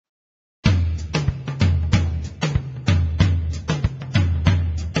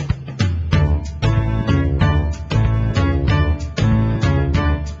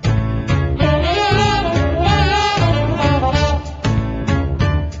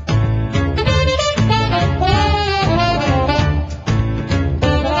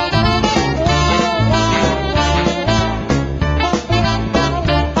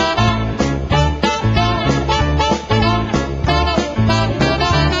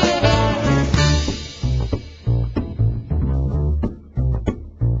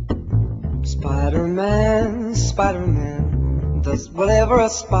Spider-Man does whatever a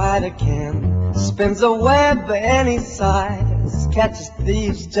spider can. Spins a web any size, catches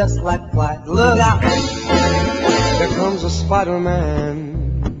thieves just like flies. Look out! Here comes a Spider-Man.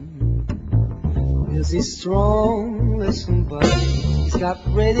 Is he strong? Listen, bud, he's got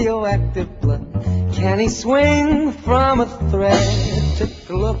radioactive blood. Can he swing from a thread? Take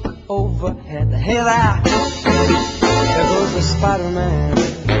a look overhead. Hey there! There goes the Spider-Man.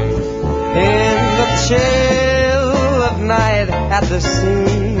 In the chill of night, at the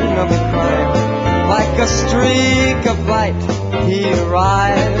scene of the crime, like a streak of light, he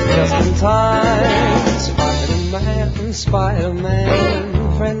arrives just in time. Spider-Man,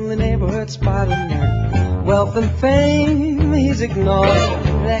 Spider-Man, friendly neighborhood Spider-Man. Wealth and fame he's ignored,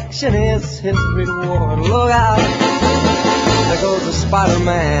 action is his reward. Look out, there goes the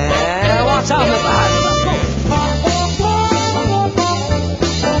Spider-Man. Watch out, Mr. Hyde.